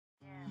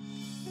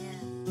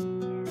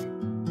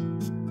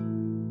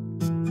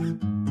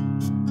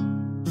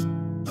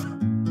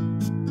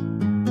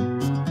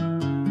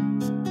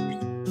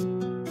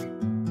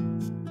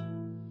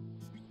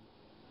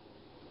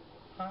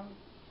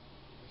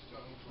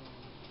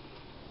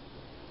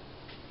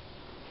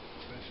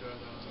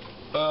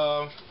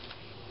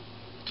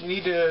You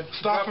need to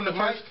Start from the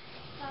mic. first.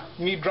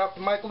 You need to drop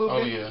the mic a little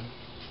bit. Oh yeah.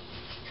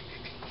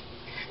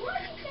 Why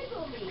you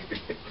tickle me?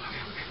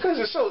 Because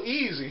it's so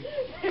easy.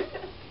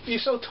 You're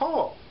so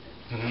tall.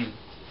 Mm-hmm.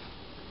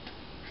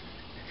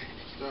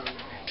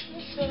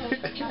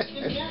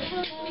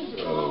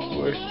 Oh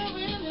boy.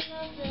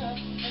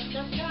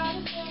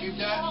 Keep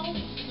that.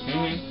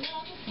 Mm-hmm.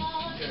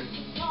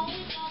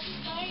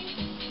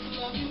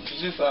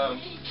 It's just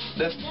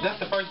that's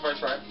the first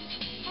verse, right?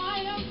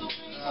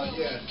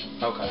 Yeah.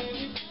 Okay.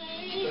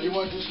 So you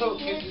want this hook?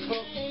 Get this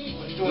hook?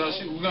 No,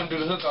 we're gonna do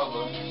the hook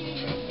over.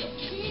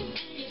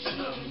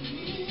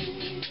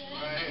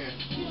 Right here.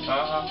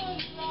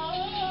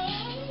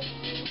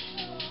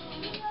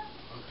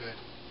 Okay.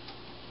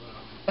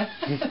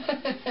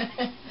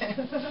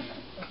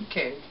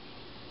 Okay.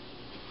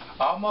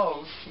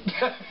 Almost.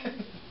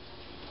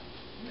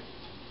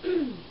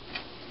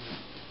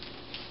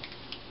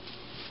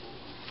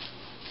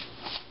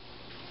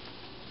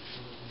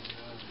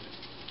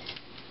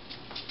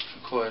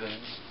 Recording.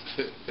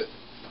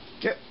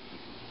 Yep.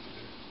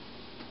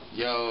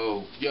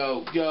 Yo.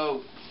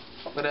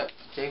 What up,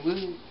 JWOOD?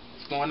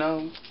 What's going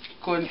on?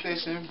 Recording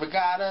session,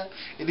 Borgata.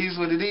 It is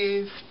what it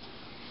is.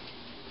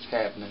 It's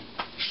happening.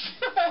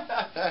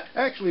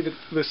 Actually,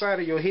 the side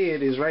of your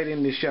head is right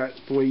in this shot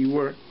where you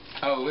were.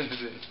 Oh, is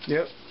it?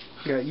 Yep.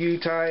 Got you,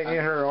 Ty, and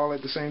her all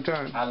at the same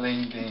time. I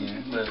leaned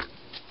in. Look.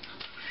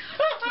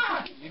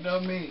 You know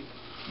me.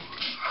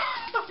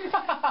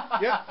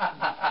 Yep.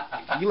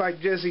 You like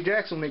Jesse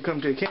Jackson when they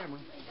come to the camera.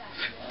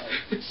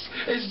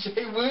 It's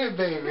JWOOD,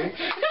 baby.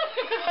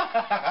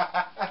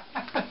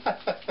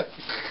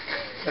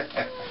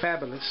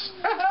 Fabulous.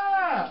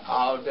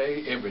 All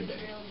day, every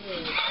day.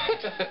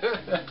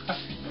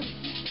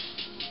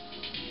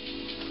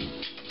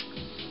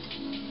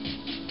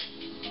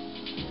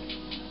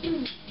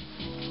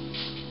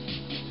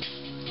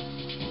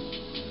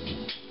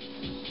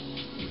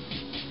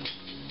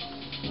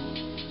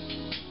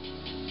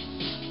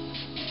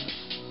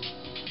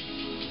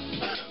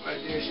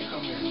 Right there, she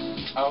come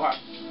in. Oh,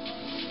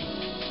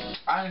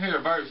 I didn't hear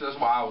the verse, that's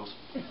why I was.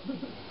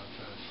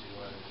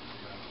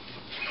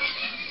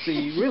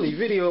 See, really,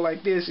 video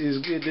like this is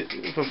good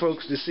for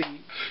folks to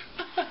see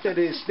that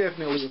it's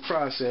definitely a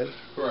process.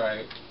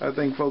 Right. I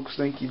think folks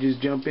think you just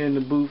jump in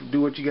the booth,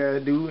 do what you gotta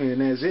do, and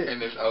that's it.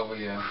 And it's over,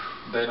 yeah.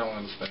 They don't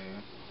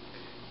understand.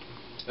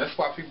 That's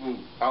why people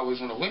always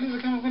wonder, when is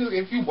it coming? When is it?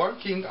 If you're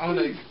working on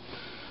it.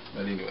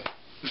 But anyway.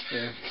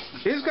 Yeah.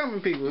 It's coming,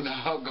 people.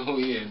 I'll go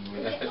in,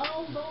 man.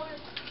 Oh, Lord.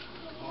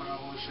 Hold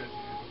on one second.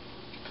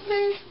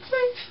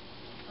 Please.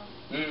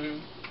 Mm-hmm.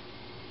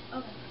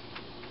 Okay.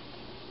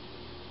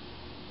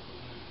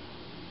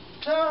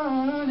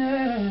 Don't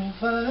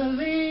ever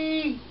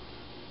leave.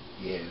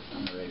 Yes,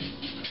 I'm ready.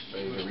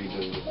 Ready to redo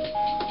it.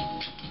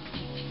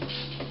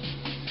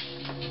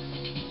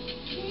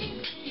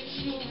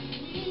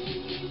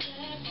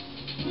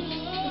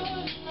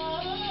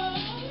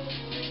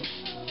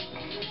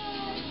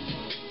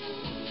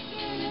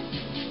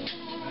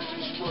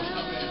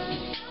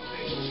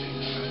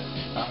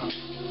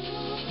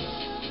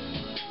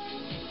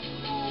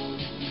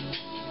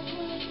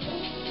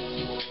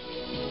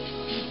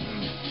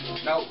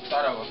 Nope,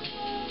 start over.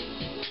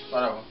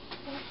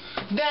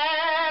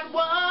 That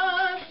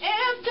was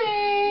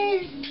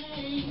empty.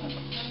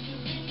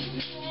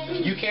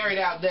 You carried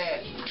out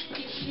that.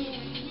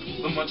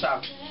 One more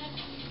time.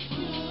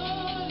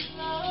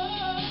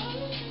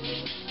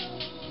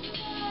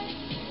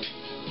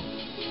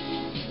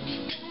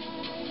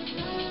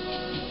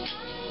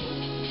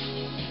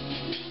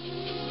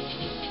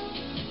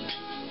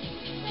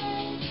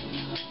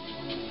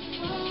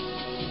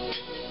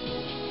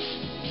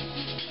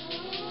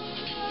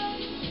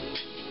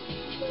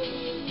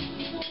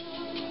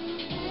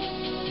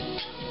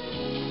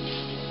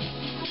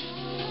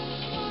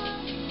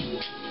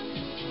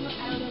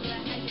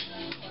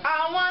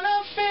 I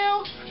wanna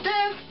feel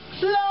this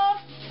love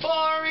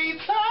for eternity.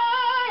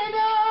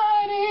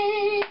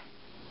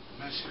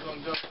 Now she's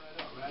gonna go right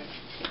up, right?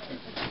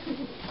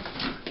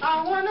 I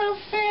wanna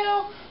feel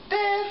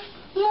this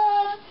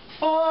love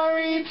for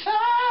eternity.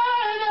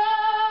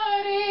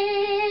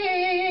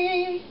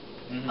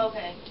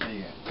 Okay.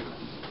 Yeah.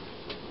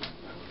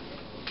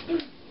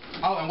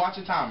 Oh, and watch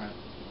your timing.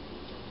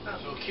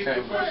 So keep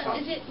Okay. the first But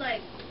one. is it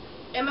like,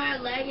 am I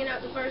lagging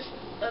out the first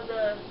of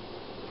the,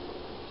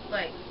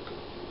 like,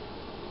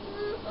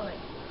 oh wait.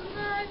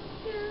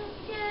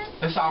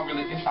 It's all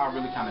really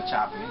kind of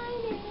choppy.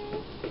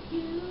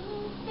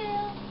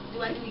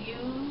 Do I do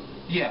you?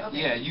 Yeah, Okay.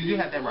 yeah, you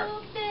had that right.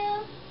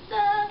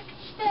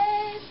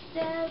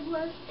 There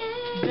was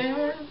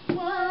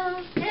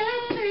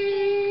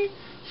empty,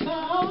 so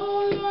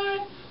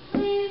Lord,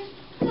 please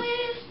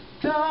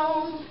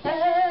don't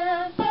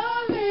ever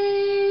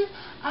leave.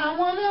 I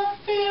wanna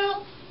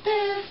feel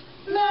this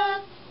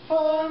love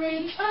for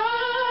eternity.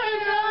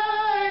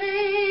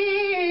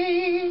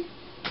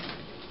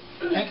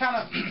 And kind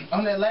of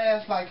on that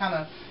last, like kind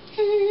of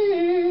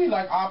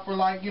like opera,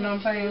 like, you know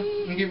what I'm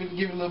saying? And give it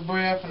a little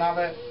breath and all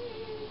that.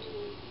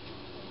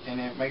 and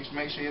then make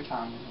sure your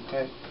time is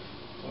okay.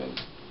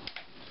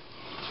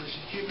 So she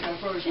keeping that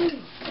first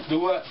one? Do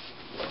what?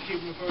 She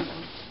keeping the first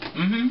one?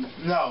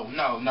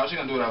 No, she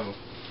gonna do it over.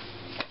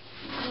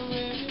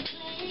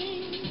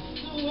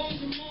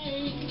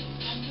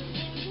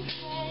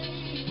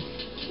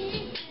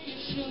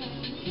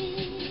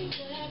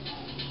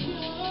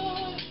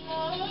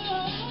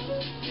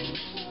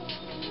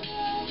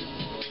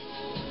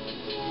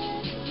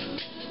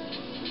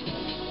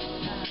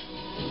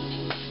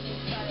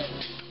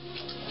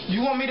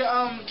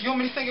 You want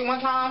me to sing it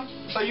one time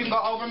so you can go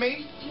over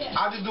me? Yeah.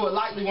 I'll just do it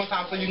lightly one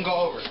time so you can go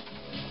over it.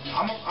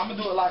 I'm gonna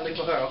do it lightly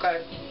for her,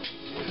 okay?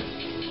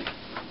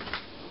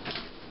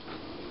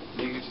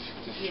 You can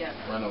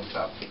just run over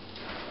top.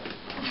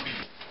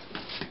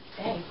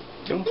 Dang.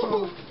 Don't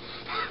fall.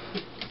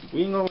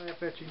 We ain't gonna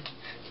laugh at you.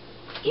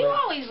 You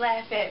always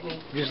laugh at me.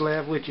 Just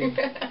laugh with you.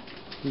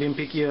 Then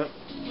pick you up.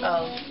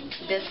 Oh,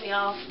 dust me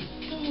off.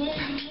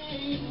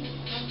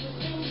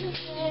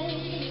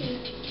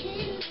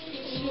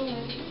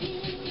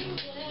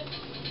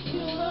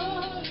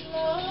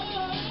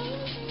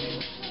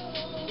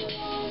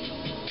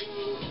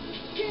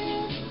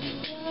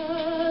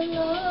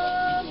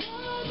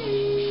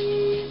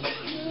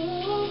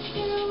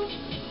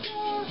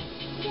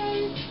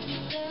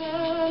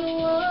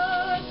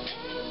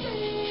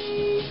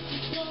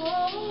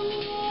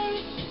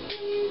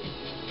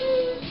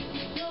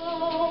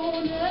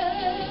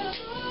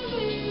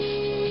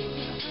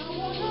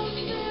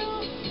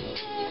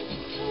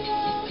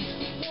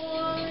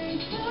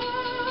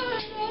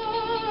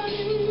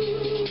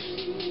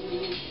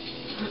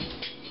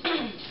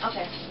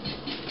 Okay.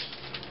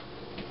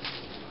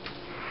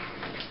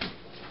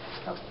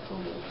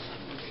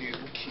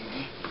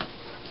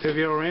 Have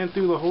y'all ran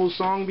through the whole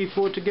song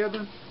before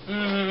together?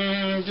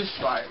 Just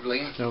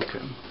slightly. Okay.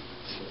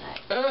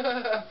 I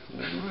Alright.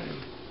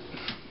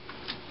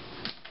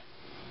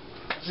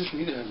 just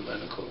need to learn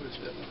the chorus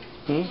though.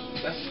 Hmm?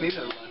 I just need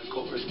to learn the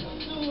chorus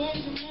though.